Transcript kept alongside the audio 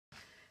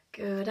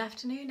Good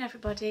afternoon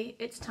everybody,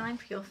 it's time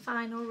for your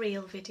final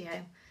reel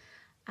video,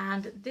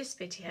 and this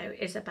video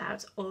is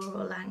about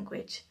oral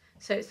language,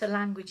 so it's the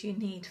language you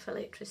need for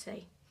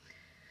literacy.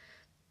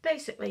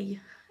 Basically,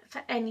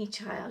 for any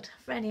child,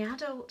 for any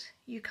adult,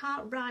 you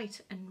can't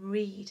write and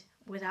read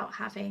without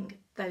having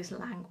those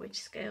language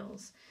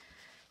skills.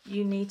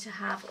 You need to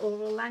have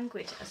oral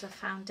language as a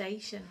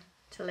foundation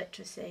to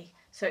literacy,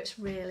 so it's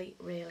really,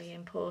 really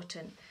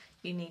important.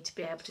 You need to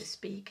be able to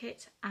speak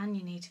it and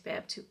you need to be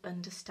able to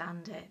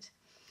understand it.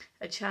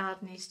 A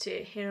child needs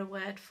to hear a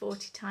word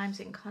 40 times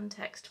in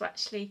context to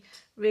actually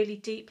really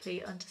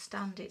deeply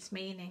understand its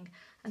meaning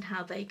and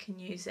how they can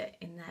use it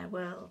in their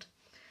world.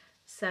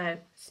 So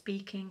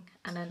speaking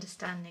and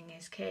understanding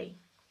is key.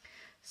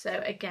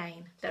 So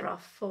again, there are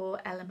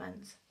 4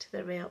 elements to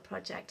the REAL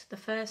project. The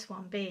first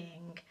one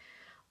being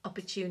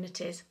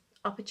opportunities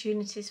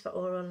for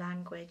oral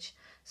language.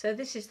 So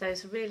this is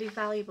those really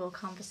valuable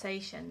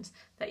conversations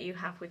that you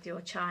have with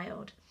your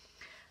child.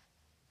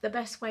 The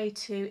best way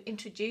to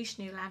introduce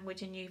new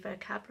language and new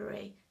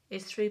vocabulary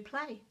is through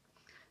play.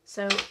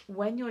 So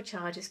when your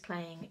child is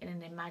playing in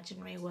an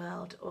imaginary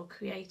world or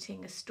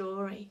creating a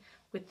story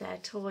with their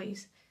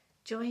toys,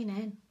 join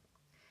in.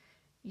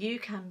 You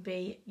can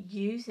be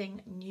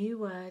using new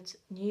words,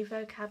 new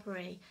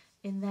vocabulary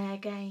in their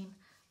game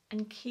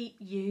and keep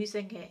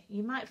using it.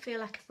 You might feel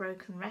like a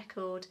broken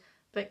record,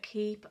 but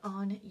keep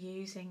on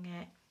using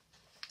it.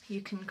 You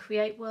can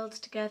create worlds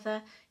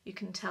together, you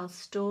can tell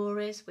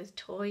stories with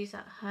toys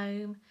at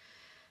home,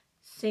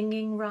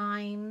 singing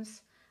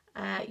rhymes,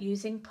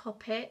 using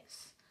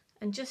puppets,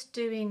 and just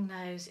doing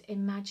those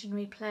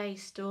imaginary play,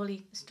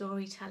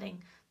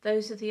 storytelling.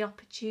 Those are the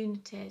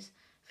opportunities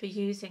for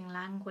using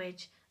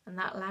language, and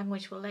that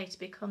language will later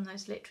become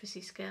those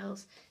literacy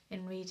skills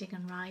in reading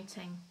and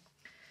writing.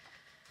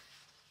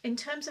 In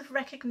terms of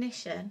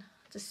recognition,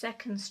 the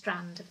second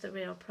strand of the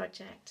REAL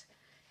project,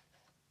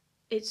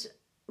 it's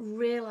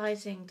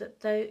realising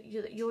that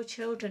your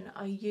children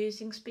are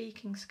using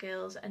speaking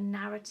skills and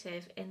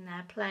narrative in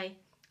their play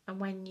and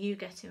when you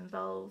get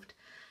involved.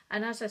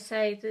 And as I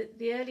say,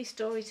 the early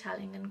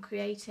storytelling and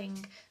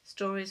creating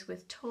stories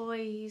with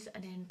toys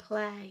and in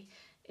play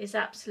is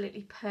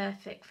absolutely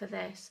perfect for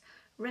this.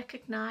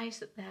 Recognise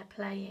that they're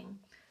playing.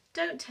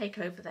 Don't take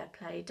over their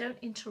play, don't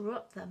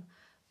interrupt them,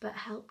 but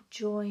help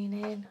join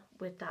in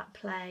with that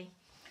play.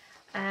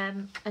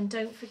 And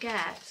don't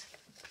forget,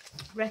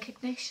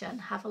 recognition,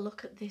 have a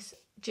look at this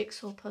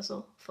jigsaw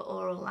puzzle for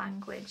oral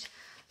language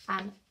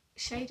and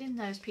shade in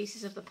those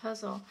pieces of the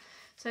puzzle.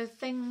 So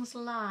things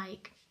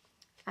like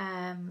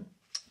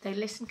they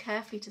listen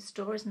carefully to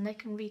stories and they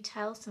can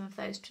retell some of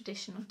those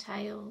traditional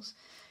tales.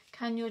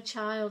 Can your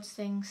child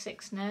sing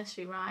 6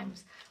 nursery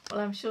rhymes? Well,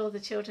 I'm sure the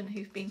children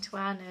who've been to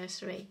our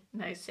nursery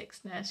know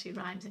 6 nursery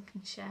rhymes and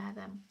can share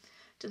them.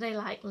 Do they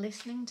like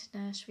listening to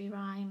nursery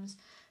rhymes?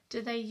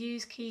 Do they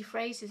use key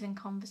phrases in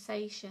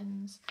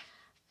conversations?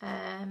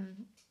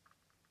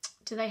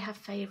 Do they have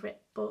favourite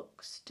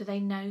books? Do they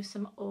know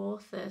some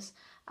authors?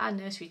 Our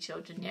nursery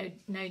children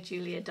know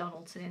Julia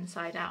Donaldson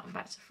inside out and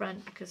back to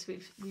front because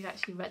we've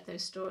actually read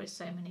those stories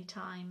so many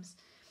times.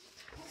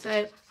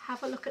 So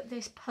have a look at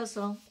this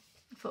puzzle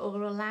for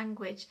oral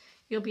language.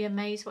 You'll be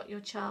amazed what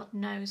your child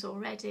knows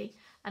already.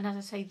 And as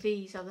I say,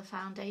 these are the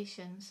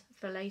foundations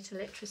for later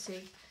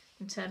literacy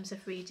in terms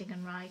of reading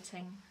and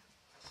writing.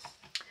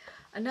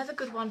 Another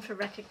good one for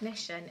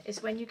recognition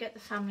is when you get the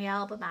family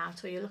album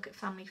out or you look at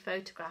family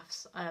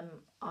photographs on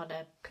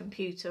a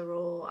computer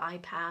or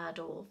iPad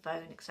or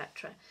phone,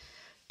 etc.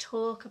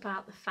 Talk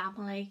about the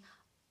family.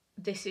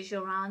 This is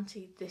your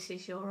auntie, this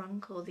is your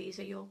uncle, these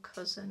are your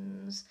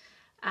cousins,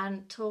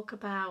 and talk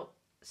about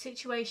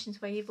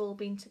situations where you've all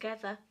been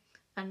together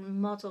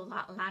and model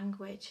that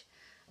language,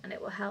 and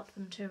it will help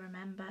them to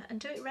remember. And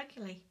do it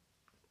regularly.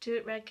 Do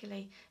it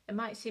regularly. It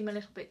might seem a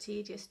little bit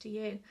tedious to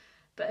you,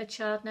 but a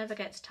child never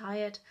gets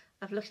tired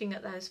of looking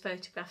at those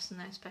photographs and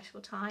those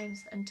special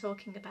times and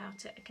talking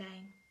about it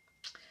again.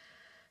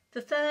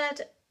 The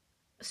third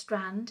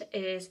strand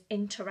is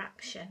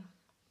interaction.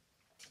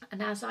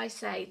 And as I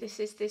say, this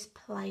is this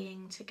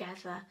playing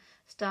together.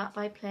 Start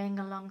by playing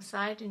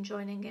alongside and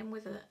joining in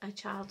with a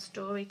child's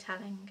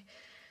storytelling.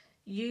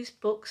 Use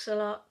books a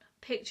lot.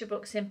 Picture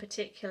books in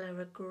particular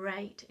are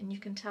great, and you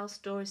can tell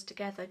stories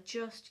together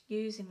just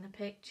using the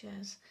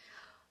pictures.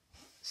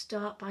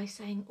 Start by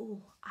saying,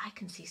 oh, I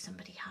can see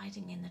somebody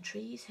hiding in the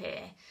trees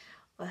here.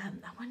 I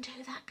wonder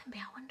who that can be.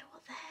 I wonder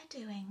what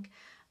they're doing.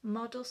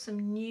 Model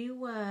some new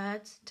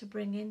words to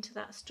bring into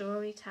that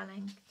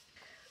storytelling.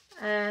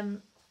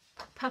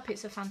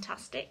 Puppets are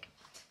fantastic.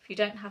 If you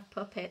don't have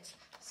puppets,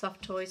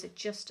 soft toys are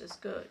just as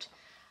good.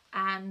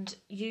 And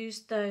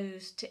use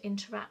those to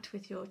interact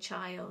with your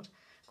child.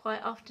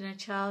 Quite often a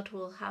child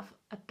will have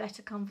a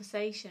better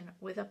conversation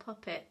with a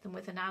puppet than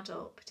with an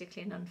adult,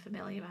 particularly an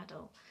unfamiliar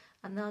adult.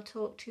 And they'll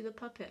talk to the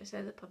puppet,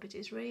 so the puppet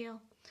is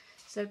real.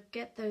 So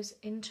get those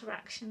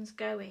interactions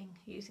going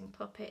using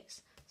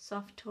puppets,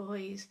 soft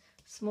toys,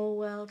 small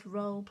world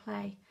role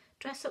play.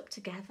 Dress up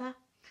together.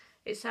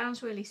 It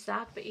sounds really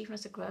sad, but even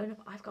as a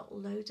grown-up, I've got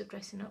loads of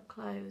dressing up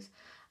clothes.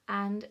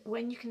 And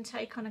when you can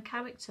take on a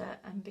character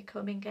and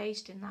become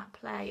engaged in that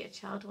play, a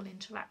child will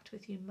interact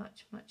with you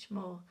much, much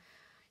more.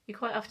 You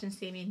quite often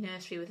see me in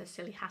nursery with a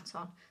silly hat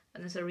on,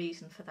 and there's a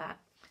reason for that.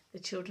 The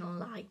children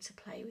like to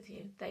play with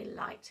you. They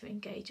like to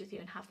engage with you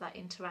and have that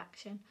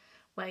interaction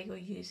where you're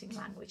using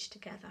language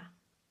together.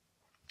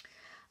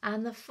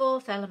 And the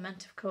fourth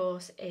element, of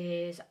course,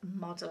 is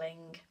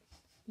modelling.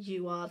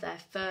 You are their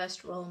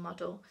first role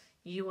model.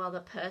 You are the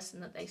person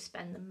that they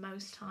spend the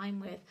most time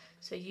with,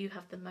 so you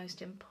have the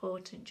most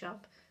important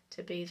job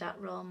to be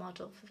that role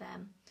model for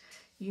them.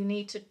 You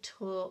need to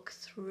talk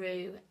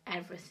through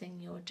everything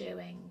you're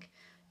doing.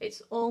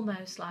 It's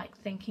almost like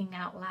thinking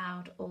out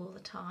loud all the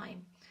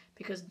time,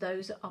 because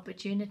those are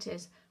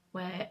opportunities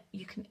where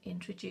you can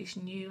introduce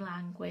new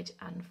language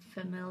and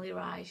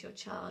familiarise your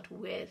child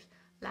with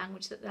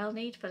language that they'll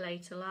need for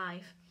later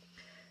life.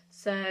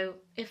 So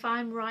if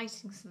I'm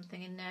writing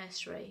something in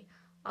nursery,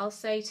 I'll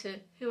say to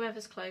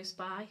whoever's close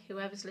by,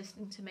 whoever's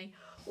listening to me,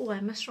 oh,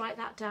 I must write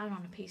that down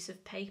on a piece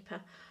of paper.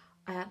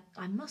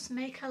 I must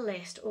make a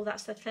list. Oh,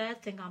 that's the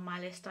third thing on my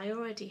list. I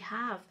already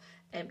have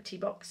empty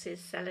boxes,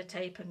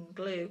 sellotape and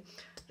glue.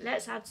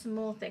 Let's add some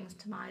more things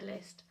to my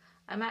list.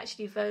 I'm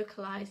actually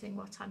vocalising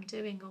what I'm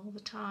doing all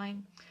the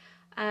time.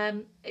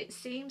 It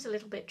seems a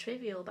little bit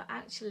trivial, but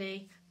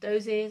actually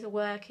those ears are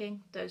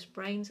working, those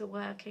brains are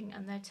working,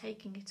 and they're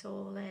taking it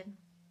all in.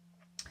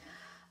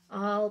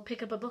 I'll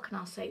pick up a book and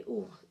I'll say,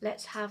 oh,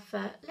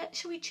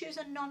 shall we choose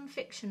a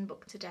non-fiction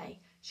book today?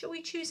 Shall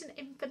we choose an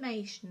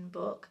information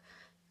book?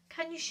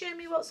 Can you show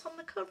me what's on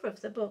the cover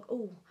of the book?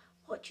 Oh,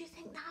 what do you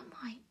think that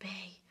might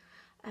be?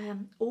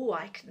 Oh,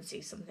 I can see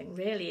something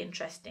really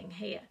interesting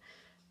here.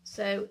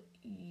 So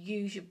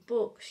use your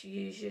books,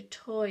 use your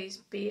toys,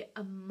 be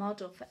a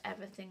model for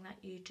everything that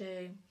you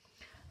do.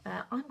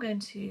 I'm going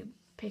to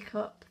pick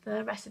up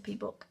the recipe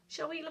book.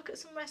 Shall we look at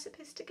some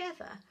recipes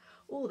together?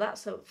 Oh,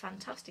 that's a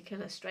fantastic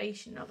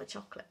illustration of a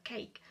chocolate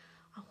cake.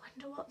 I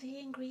wonder what the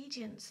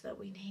ingredients that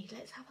we need.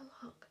 Let's have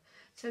a look.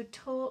 So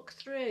talk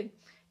through.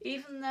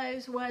 Even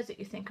those words that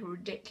you think are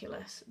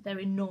ridiculous, they're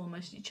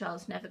enormous, your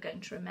child's never going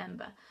to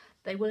remember.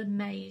 They will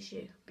amaze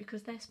you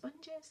because they're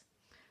sponges.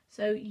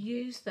 So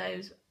use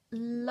those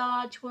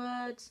large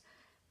words.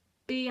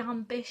 Be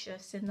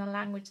ambitious in the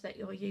language that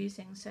you're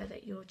using so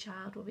that your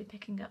child will be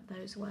picking up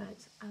those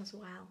words as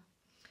well.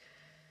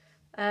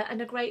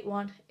 And a great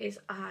one is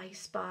I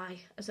Spy.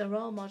 As a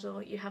role model,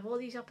 you have all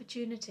these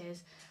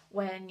opportunities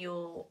when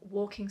you're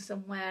walking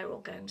somewhere or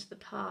going to the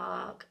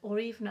park or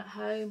even at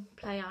home,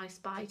 play I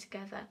Spy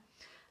together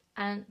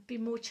and be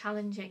more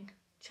challenging.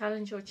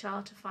 Challenge your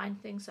child to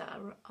find things that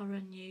are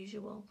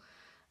unusual.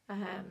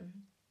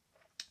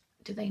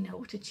 Do they know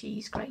what a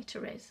cheese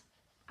grater is?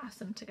 Ask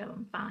them to go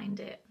and find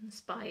it and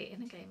spy it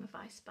in a game of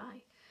I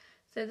Spy.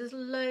 So there's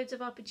loads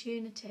of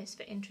opportunities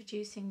for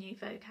introducing new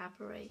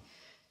vocabulary.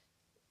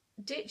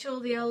 Ditch all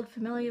the old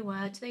familiar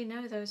words, they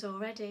know those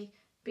already.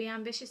 Be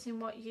ambitious in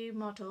what you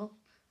model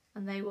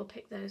and they will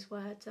pick those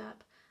words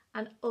up.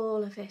 And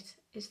all of it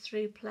is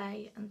through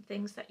play and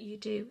things that you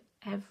do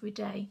every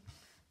day.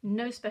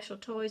 No special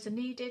toys are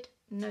needed,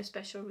 no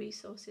special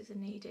resources are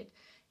needed.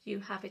 You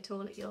have it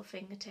all at your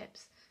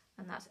fingertips,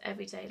 and that's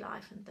everyday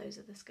life, and those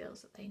are the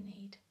skills that they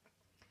need.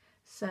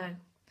 So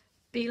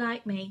be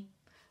like me.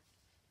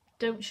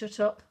 Don't shut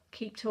up,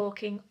 keep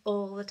talking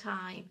all the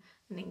time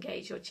and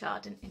engage your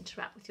child and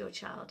interact with your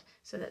child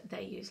so that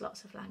they use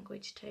lots of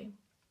language too.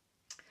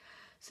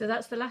 So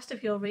that's the last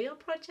of your real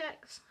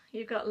projects.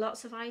 You've got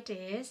lots of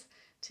ideas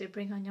to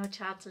bring on your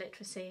child's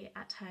literacy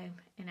at home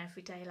in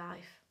everyday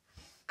life.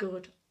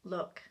 Good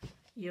luck.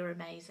 You're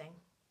amazing.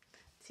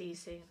 See you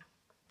soon.